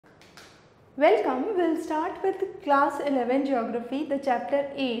Welcome. We'll start with class 11 geography, the chapter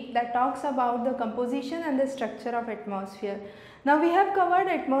 8 that talks about the composition and the structure of atmosphere. Now we have covered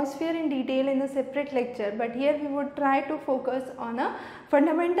atmosphere in detail in a separate lecture, but here we would try to focus on a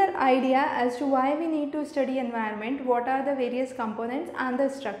fundamental idea as to why we need to study environment, what are the various components and the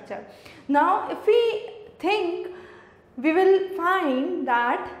structure. Now if we think, we will find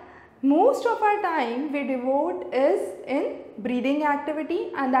that most of our time we devote is in breathing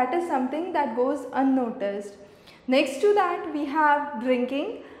activity, and that is something that goes unnoticed. Next to that we have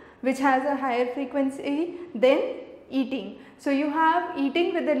drinking, which has a higher frequency, then eating. So you have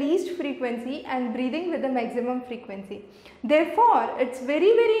eating with the least frequency and breathing with the maximum frequency. Therefore, it's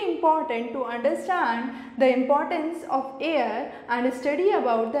very important to understand the importance of air and study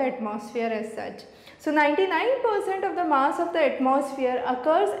about the atmosphere as such. So 99% of the mass of the atmosphere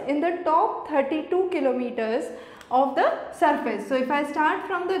occurs in the top 32 kilometers of the surface. So if I start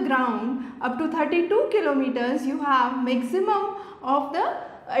from the ground up to 32 kilometers, you have maximum of the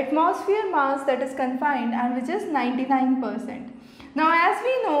atmosphere mass that is confined, and which is 99%. Now as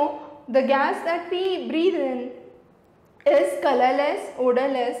we know, the gas that we breathe in is colorless,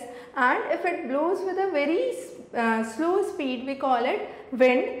 odorless, and if it blows with a very slow speed, we call it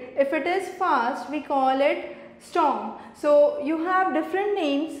wind. If it is fast, we call it storm. So you have different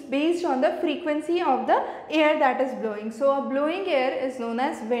names based on the frequency of the air that is blowing. So a blowing air is known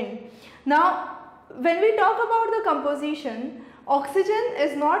as wind. Now when we talk about the composition, oxygen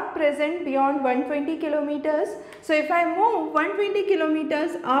is not present beyond 120 kilometers. So if I move 120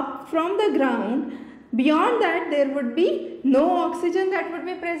 kilometers up from the ground, beyond that there would be no oxygen that would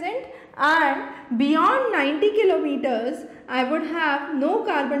be present, and beyond 90 kilometers I would have no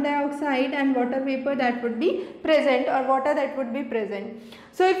carbon dioxide and water vapor that would be present, or water that would be present.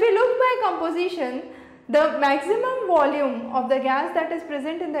 So if we look by composition, the maximum volume of the gas that is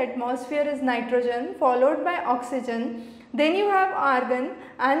present in the atmosphere is nitrogen, followed by oxygen, then you have argon,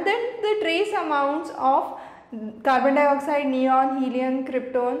 and then the trace amounts of carbon dioxide, neon, helium,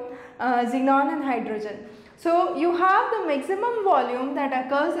 krypton, xenon and hydrogen. So you have the maximum volume that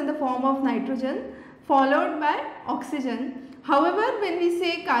occurs in the form of nitrogen, followed by oxygen. However, when we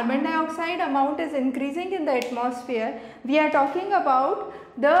say carbon dioxide amount is increasing in the atmosphere, we are talking about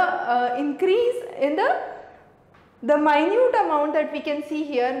the increase in the minute amount that we can see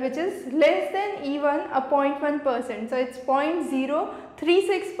here, which is less than even a 0.1%. So it's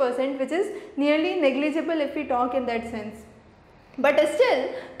 0.036%, which is nearly negligible if we talk in that sense. But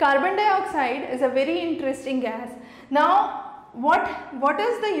still, carbon dioxide is a very interesting gas. Now what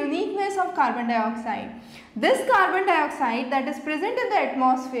is the uniqueness of carbon dioxide? This carbon dioxide that is present in the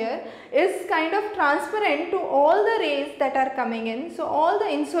atmosphere is kind of transparent to all the rays that are coming in. So all the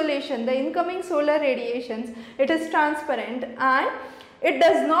insolation, the incoming solar radiations, it is transparent, and it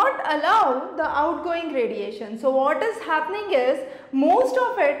does not allow the outgoing radiation. So what is happening is most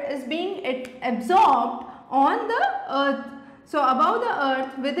of it is being absorbed on the earth. So above the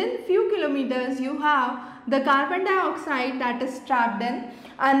earth, within few kilometers, you have the carbon dioxide that is trapped in,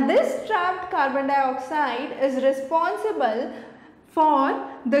 and this trapped carbon dioxide is responsible for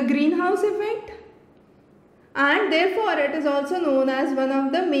the greenhouse effect, and therefore it is also known as one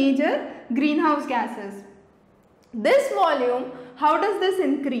of the major greenhouse gases. This volume, how does this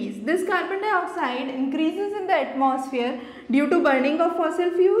increase? This carbon dioxide increases in the atmosphere due to burning of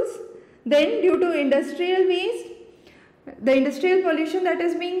fossil fuels, then due to industrial waste, the industrial pollution that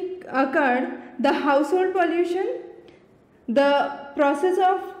is being occurred, the household pollution, the process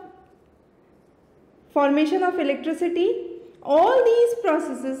of formation of electricity. All these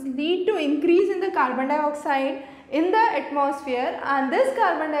processes lead to increase in the carbon dioxide in the atmosphere, and this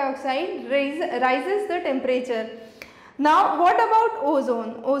carbon dioxide rises the temperature. Now what about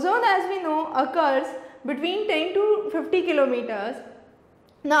ozone? Ozone, as we know, occurs between 10 to 50 kilometers.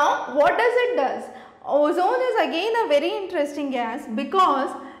 Now what does it does? Ozone is again a very interesting gas,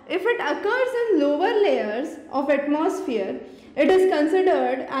 because if it occurs in lower layers of atmosphere, it is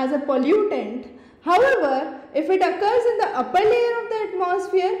considered as a pollutant. However, if it occurs in the upper layer of the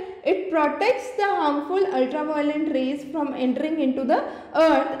atmosphere, it protects the harmful ultraviolet rays from entering into the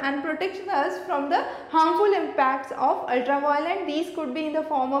earth and protects us from the harmful impacts of ultraviolet. These could be in the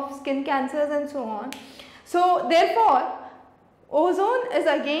form of skin cancers and so on. So therefore, ozone is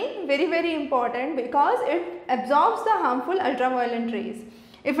again very important, because it absorbs the harmful ultraviolet rays.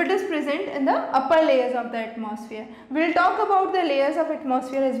 if it is present in the upper layers of the atmosphere. We will talk about the layers of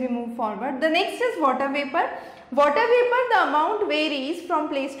atmosphere as we move forward. The next is water vapor. Water vapor, the amount varies from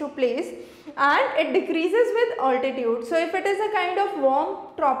place to place and it decreases with altitude. So if it is a kind of warm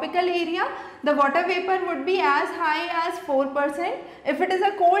tropical area, the water vapor would be as high as 4%. If it is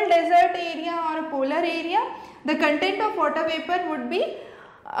a cold desert area or a polar area, the content of water vapor would be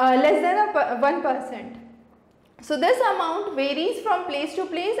less than 1%. So this amount varies from place to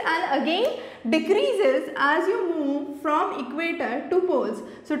place and again decreases as you move from equator to poles.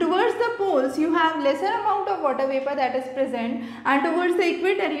 So towards the poles you have lesser amount of water vapor that is present, and towards the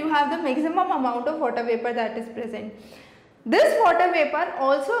equator you have the maximum amount of water vapor that is present. This water vapor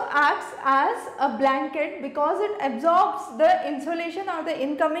also acts as a blanket because it absorbs the insolation or the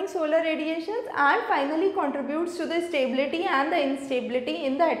incoming solar radiations and finally contributes to the stability and the instability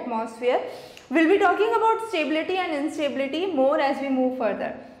in the atmosphere. We will be talking about stability and instability more as we move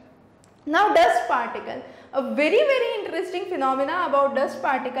further. Now dust particle. A very interesting phenomena about dust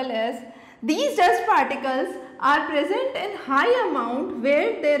particle is these dust particles are present in high amount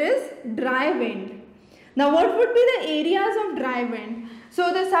where there is dry wind. Now what would be the areas of dry wind?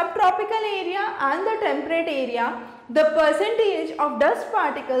 So the subtropical area and the temperate area, the percentage of dust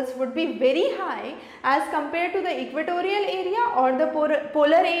particles would be very high as compared to the equatorial area or the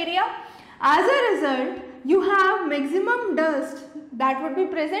polar area. As a result, you have maximum dust that would be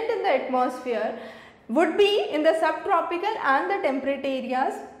present in the atmosphere would be in the subtropical and the temperate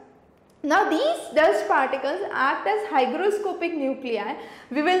areas. Now these dust particles act as hygroscopic nuclei.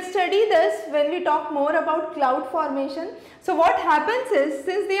 We will study this when we talk more about cloud formation. So what happens is,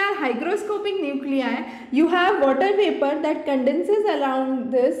 since they are hygroscopic nuclei, you have water vapor that condenses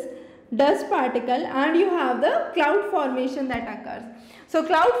around this dust particle and you have the cloud formation that occurs. So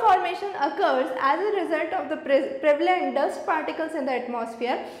cloud formation occurs as a result of the prevalent dust particles in the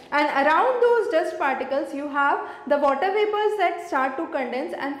atmosphere, and around those dust particles you have the water vapors that start to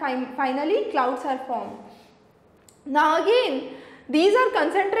condense and finally clouds are formed. Now again, these are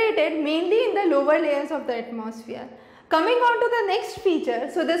concentrated mainly in the lower layers of the atmosphere. Coming on to the next feature,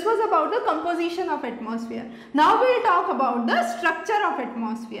 so this was about the composition of atmosphere. Now we will talk about the structure of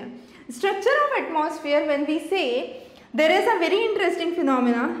atmosphere. Structure of atmosphere, when we say, there is a very interesting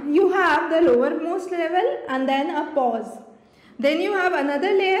phenomena. You have the lowermost level and then a pause. Then you have another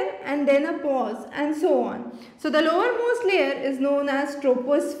layer and then a pause and so on. So the lowermost layer is known as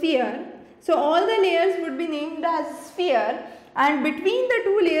troposphere. So all the layers would be named as sphere, and between the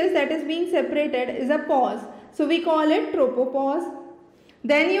two layers that is being separated is a pause. So we call it tropopause.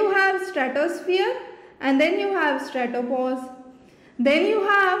 Then you have stratosphere and then you have stratopause. Then you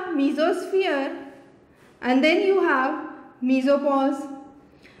have mesosphere and then you have mesopause.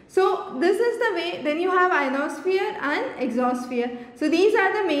 So this is the way. Then you have ionosphere and exosphere. So these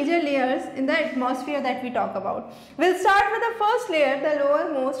are the major layers in the atmosphere that we talk about. We'll start with the first layer, the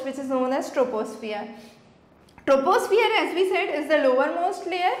lowermost, which is known as troposphere. Troposphere, as we said, is the lowermost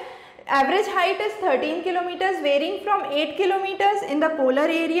layer. Average height is 13 kilometers, varying from 8 kilometers in the polar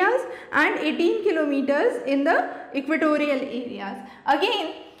areas and 18 kilometers in the equatorial areas.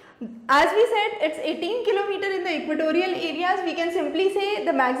 Again, as we said, it's 18 kilometers in the equatorial areas. We can simply say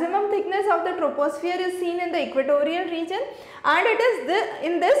the maximum thickness of the troposphere is seen in the equatorial region, and it is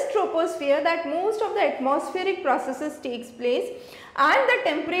in this troposphere that most of the atmospheric processes takes place, and the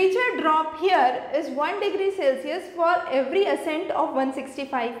temperature drop here is 1 degree Celsius for every ascent of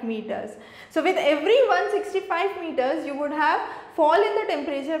 165 meters. So with every 165 meters you would have fall in the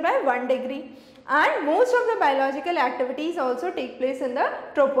temperature by 1 degree. And most of the biological activities also take place in the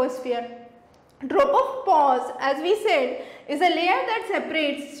troposphere. Tropopause, as we said, is a layer that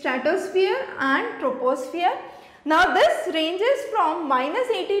separates stratosphere and troposphere. Now this ranges from minus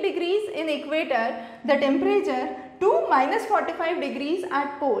 80 degrees in equator, the temperature, to minus 45 degrees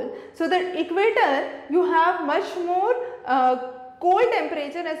at pole. So the equator, you have much more cold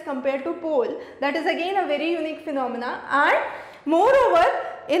temperature as compared to pole. That is again a very unique phenomena. And moreover,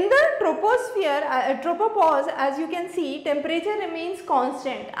 in the troposphere, tropopause, as you can see, temperature remains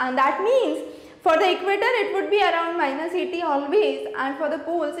constant, and that means for the equator it would be around minus 80 always, and for the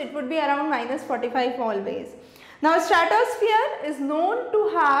poles it would be around minus 45 always. Now stratosphere is known to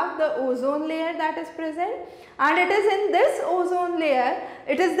have the ozone layer that is present, and it is in this ozone layer,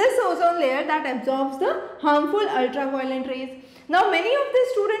 that absorbs the harmful ultraviolet rays. Now many of the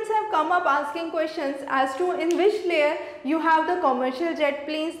students have come up asking questions as to in which layer you have the commercial jet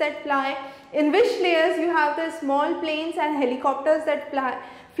planes that fly, in which layers you have the small planes and helicopters that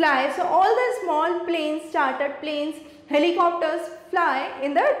fly. So all the small planes, chartered planes, helicopters fly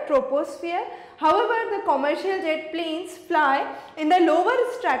in the troposphere. However, the commercial jet planes fly in the lower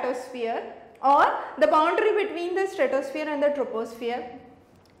stratosphere, or the boundary between the stratosphere and the troposphere.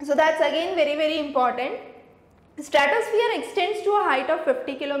 So that's again very important. Stratosphere extends to a height of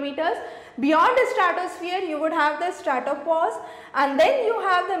 50 kilometers. Beyond the stratosphere you would have the stratopause, and then you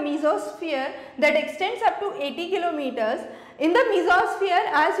have the mesosphere that extends up to 80 kilometers. In the mesosphere,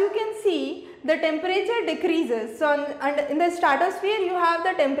 as you can see, the temperature decreases. So in the stratosphere you have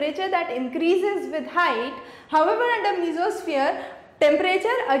the temperature that increases with height. However, under mesosphere,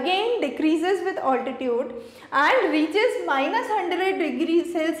 temperature again decreases with altitude and reaches -100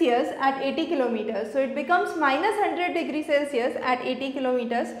 degrees Celsius at 80 kilometers. So it becomes -100 degrees Celsius at 80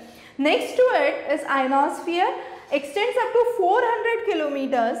 kilometers. Next to it is ionosphere, extends up to 400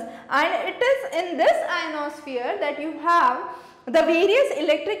 kilometers, and it is in this ionosphere that you have the various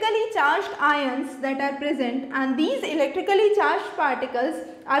electrically charged ions that are present, and these electrically charged particles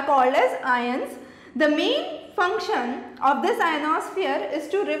are called as ions. The main function of this ionosphere is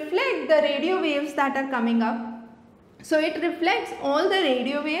to reflect the radio waves that are coming up. So it reflects all the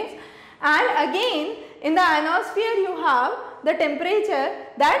radio waves, and again in the ionosphere you have the temperature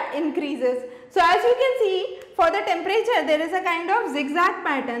that increases. So as you can see, for the temperature there is a kind of zigzag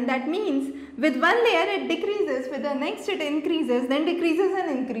pattern. That means with one layer it decreases, with the next it increases, then decreases and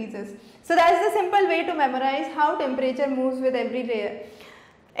increases. So that is the simple way to memorize how temperature moves with every layer.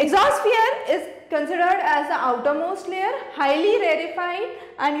 Exosphere is considered as the outermost layer, highly rarefied,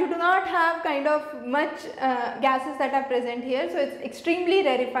 and you do not have kind of much gases that are present here. So it's extremely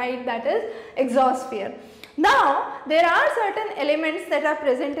rarefied, that is exosphere. Now there are certain elements that are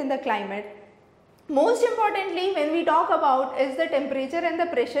present in the climate. Most importantly, when we talk about is the temperature and the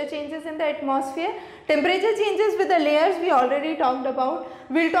pressure changes in the atmosphere. Temperature changes with the layers we already talked about.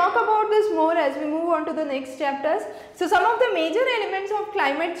 We will talk about this more as we move on to the next chapters. So some of the major elements of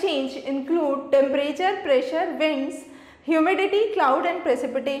climate change include temperature, pressure, winds, humidity, cloud and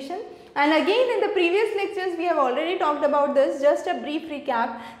precipitation. And again in the previous lectures we have already talked about this. Just a brief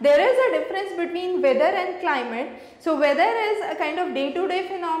recap. There is a difference between weather and climate. So weather is a kind of day-to-day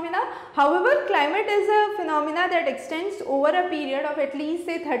phenomena. However, climate is a phenomena that extends over a period of at least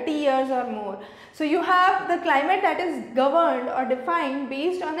say 30 years or more. So you have the climate that is governed or defined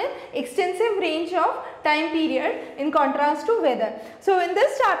based on an extensive range of time period in contrast to weather. So in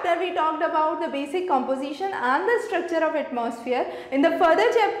this chapter we talked about the basic composition and the structure of atmosphere. In the further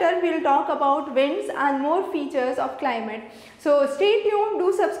chapter we will talk about winds and more features of climate. So stay tuned,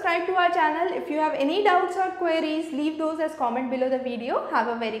 do subscribe to our channel. If you have any doubts or queries, leave those as comment below the video. Have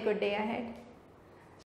a very good day ahead.